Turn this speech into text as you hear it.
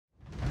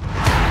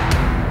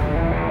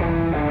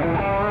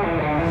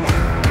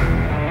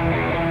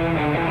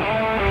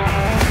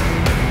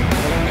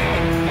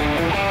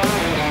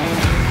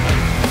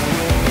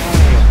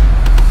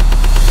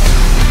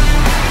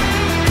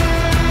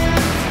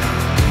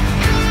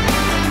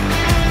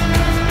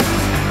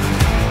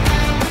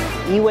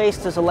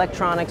E-waste is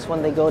electronics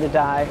when they go to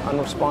die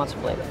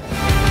unresponsibly.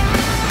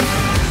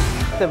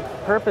 The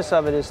purpose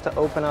of it is to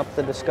open up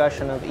the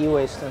discussion of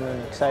e-waste in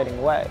an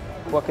exciting way.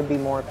 What could be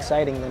more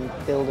exciting than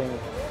building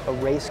a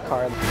race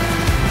car?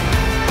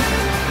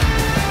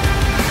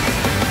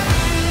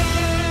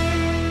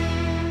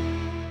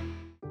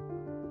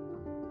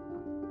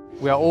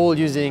 We are all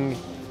using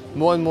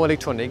more and more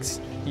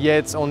electronics,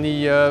 yet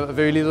only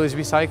very little is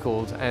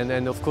recycled.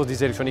 And of course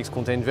these electronics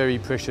contain very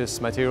precious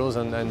materials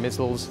and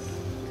metals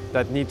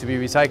that need to be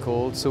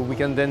recycled, so we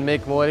can then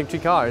make more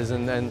electric cars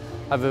and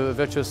have a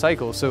virtuous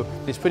cycle. So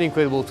it's pretty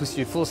incredible to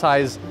see a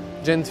full-size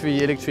Gen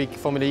 3 electric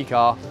Formula E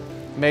car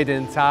made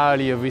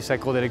entirely of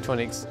recycled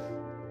electronics.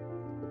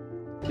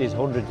 There's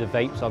hundreds of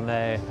vapes on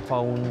there,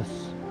 phones,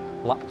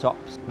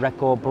 laptops,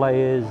 record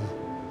players,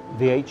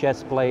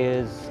 VHS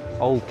players,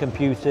 old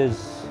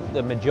computers.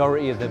 The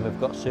majority of them have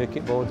got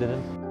circuit boards in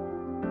them.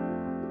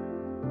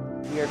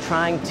 We are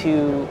trying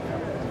to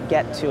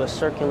get to a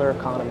circular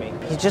economy.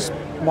 You just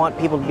want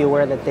people to be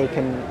aware that they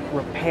can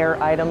repair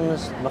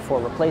items before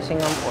replacing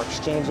them or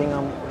exchanging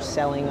them or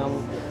selling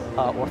them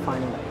or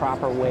finding the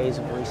proper ways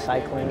of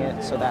recycling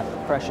it so that the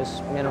precious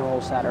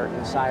minerals that are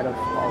inside of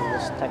all of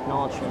this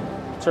technology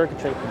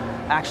circuitry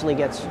actually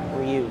gets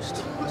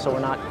reused, so we're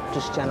not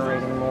just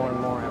generating more and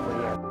more every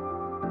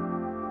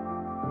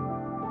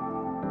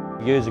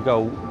year. Years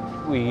ago,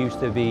 we used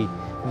to be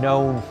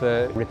known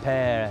for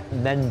repair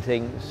and then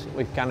things.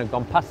 We've kind of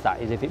gone past that.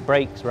 Is if it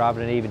breaks, rather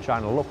than even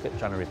trying to look at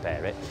trying to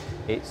repair it,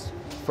 it's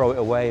throw it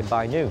away and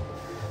buy new.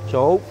 So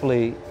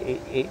hopefully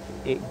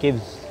it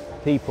gives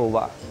people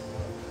that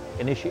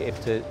initiative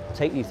to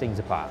take these things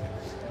apart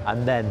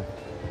and then,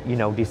 you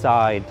know,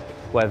 decide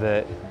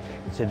whether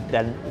to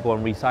then go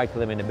and recycle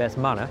them in the best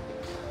manner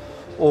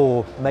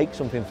or make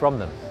something from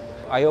them.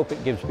 I hope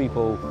it gives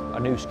people a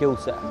new skill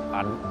set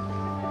and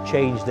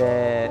change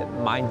their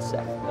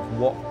mindset of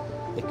what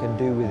they can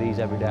do with these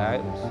everyday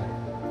items.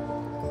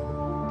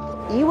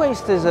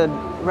 E-waste is a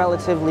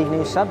relatively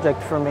new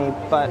subject for me,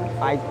 but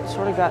I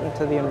sort of got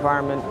into the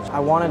environment. I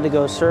wanted to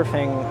go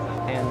surfing,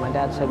 and my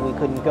dad said we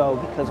couldn't go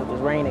because it was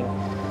raining.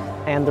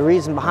 And the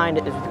reason behind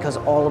it is because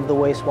all of the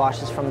waste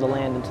washes from the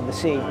land into the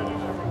sea.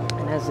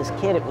 And as this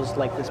kid, it was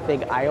like this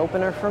big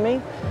eye-opener for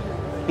me,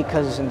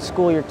 because in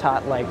school you're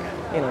taught, like,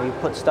 you know, you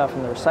put stuff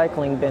in the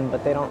recycling bin,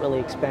 but they don't really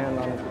expand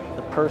on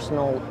the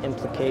personal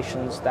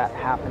implications that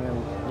happen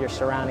in your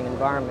surrounding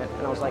environment.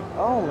 And I was like,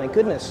 oh my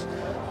goodness,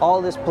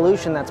 all this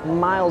pollution that's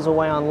miles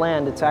away on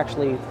land, it's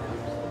actually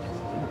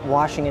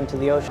washing into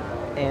the ocean.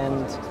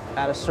 And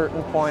at a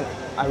certain point,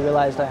 I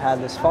realized I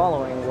had this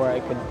following where I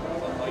could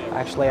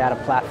actually add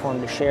a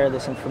platform to share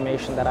this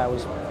information that I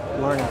was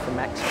learning from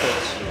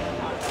experts.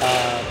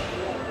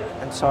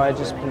 And so I've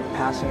just been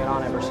passing it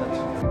on ever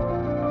since.